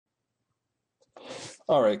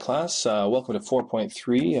All right, class, welcome to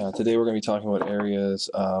 4.3. Today we're going to be talking about areas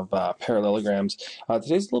of parallelograms.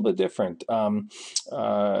 Today's a little bit different. For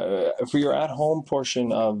your at-home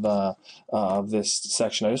portion of this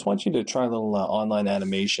section, I just want you to try a little online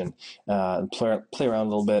animation and play around a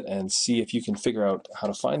little bit and see if you can figure out how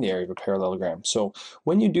to find the area of a parallelogram. So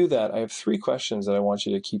when you do that, I have three questions that I want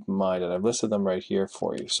you to keep in mind, and I've listed them right here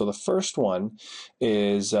for you. So the first one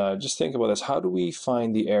is, just think about this. How do we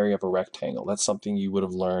find the area of a rectangle? That's something you would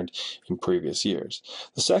have learned in previous years.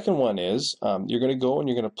 The second one is you're going to go and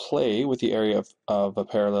you're going to play with the area of a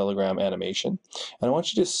parallelogram animation, and I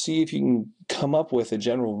want you to see if you can come up with a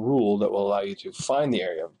general rule that will allow you to find the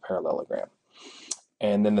area of a parallelogram.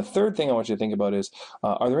 And then the third thing I want you to think about is,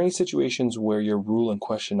 are there any situations where your rule in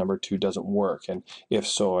question number 2 doesn't work? And if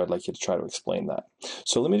so, I'd like you to try to explain that.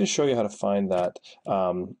 So let me just show you how to find that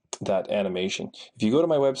that animation. If you go to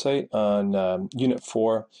my website on Unit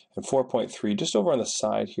 4 and 4.3, just over on the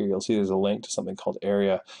side here, you'll see there's a link to something called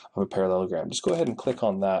Area of a Parallelogram. Just go ahead and click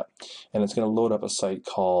on that, and it's going to load up a site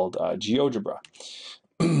called GeoGebra.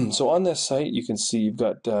 So on this site, you can see you've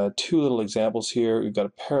got two little examples here. We've got a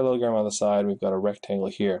parallelogram on the side, and we've got a rectangle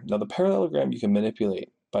here. Now the parallelogram you can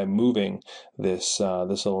manipulate by moving this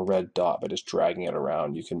this little red dot, by just dragging it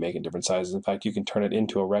around. You can make it different sizes. In fact, you can turn it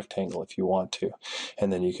into a rectangle if you want to,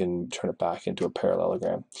 and then you can turn it back into a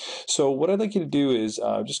parallelogram. So what I'd like you to do is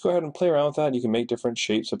just go ahead and play around with that. You can make different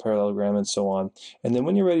shapes of parallelogram and so on. And then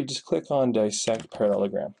when you're ready, just click on Dissect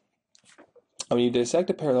Parallelogram. When you dissect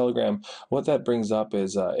a parallelogram, what that brings up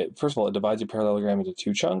is, first of all, it divides your parallelogram into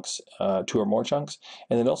two chunks, two or more chunks,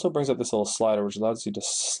 and it also brings up this little slider which allows you to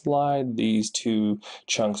slide these two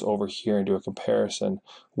chunks over here and do a comparison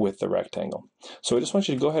with the rectangle. So I just want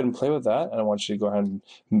you to go ahead and play with that, and I want you to go ahead and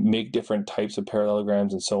make different types of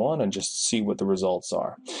parallelograms and so on, and just see what the results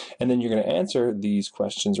are. And then you're going to answer these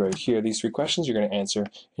questions right here. These three questions you're going to answer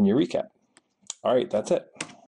in your recap. All right, that's it.